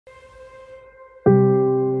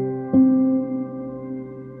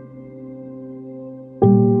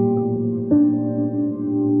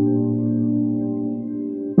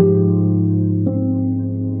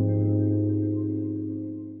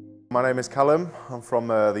My name is Callum. I'm from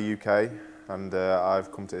the UK and I've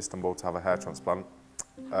come to Istanbul to have a hair transplant.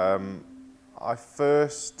 I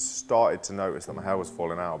first started to notice that my hair was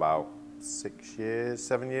falling out about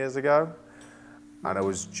 7 years ago, and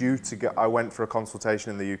I went for a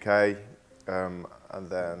consultation in the UK, and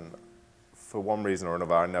then for one reason or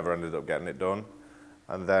another I never ended up getting it done,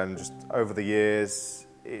 and then just over the years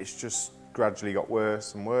it's just gradually got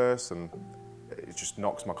worse and worse, and it just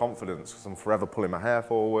knocks my confidence because I'm forever pulling my hair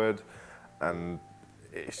forward, and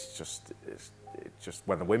it's just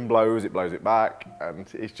when the wind blows, it blows it back, and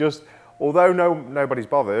it's just, although nobody's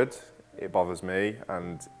bothered, it bothers me.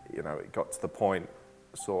 And you know, it got to the point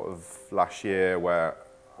sort of last year where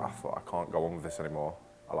I thought I can't go on with this anymore.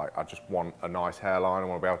 I just want a nice hairline. I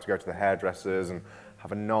want to be able to go to the hairdressers and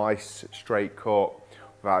have a nice straight cut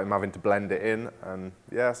without him having to blend it in. And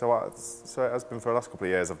yeah, so it has been for the last couple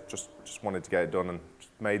of years. I've just wanted to get it done and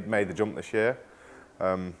just made the jump this year.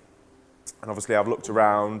 And obviously I've looked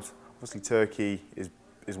around. Obviously Turkey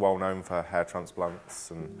is well known for hair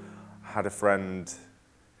transplants, and I had a friend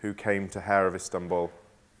who came to Hair of Istanbul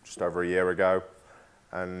just over a year ago,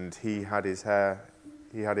 and he had his hair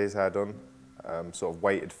done. Sort of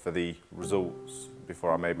waited for the results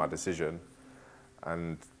before I made my decision,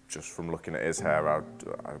 and just from looking at his hair,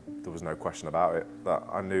 there was no question about it that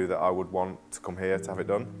I knew that I would want to come here to have it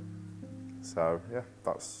done. So yeah,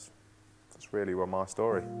 that's really my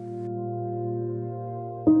story.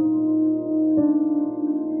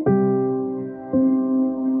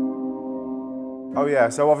 Oh yeah,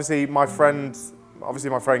 so obviously my friend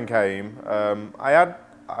came.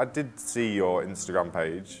 I did see your Instagram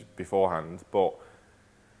page beforehand, but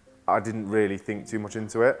I didn't really think too much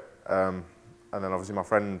into it. And then obviously my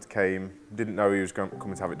friend came, didn't know he was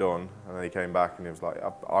coming to have it done, and then he came back and he was like,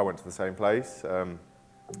 I went to the same place.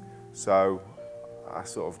 So I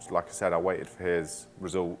sort of, like I said, I waited for his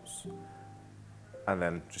results, and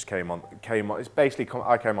then just came on. It's basically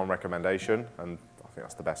I came on recommendation, and I think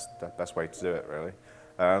that's the best way to do it, really.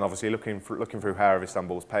 And obviously looking through Hair of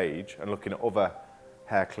Istanbul's page and looking at other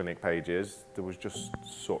hair clinic pages, there was just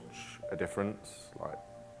such a difference. Like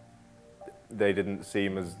they didn't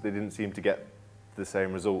seem to get the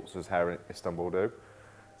same results as Hair in Istanbul do.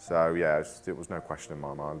 So yeah, it was no question in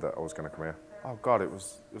my mind that I was going to come here. Oh God, it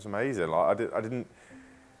was amazing. Like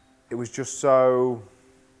it was just so,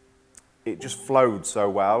 it just flowed so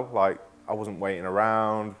well. Like I wasn't waiting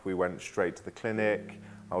around. We went straight to the clinic.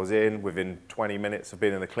 I was in within 20 minutes of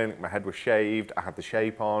being in the clinic. My head was shaved. I had the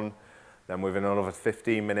shape on. Then within another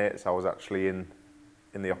 15 minutes, I was actually in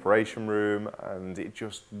the operation room, and it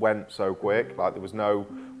just went so quick. Like there was no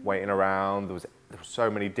waiting around. There was so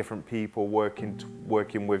many different people working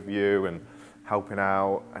with you and helping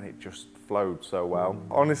out, and it just flowed so well.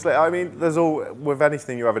 Honestly, I mean, with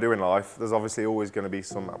anything you ever do in life, there's obviously always going to be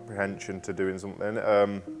some apprehension to doing something.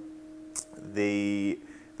 The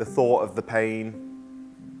thought of the pain,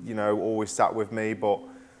 you know, always sat with me, but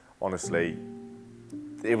honestly,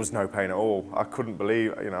 it was no pain at all. I couldn't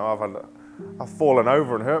believe, you know, I've fallen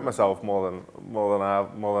over and hurt myself more than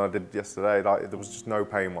I did yesterday. Like there was just no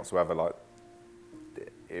pain whatsoever. Like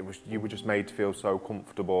you were just made to feel so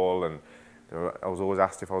comfortable, and I was always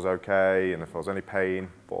asked if I was okay and if there was any pain,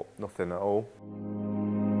 but nothing at all.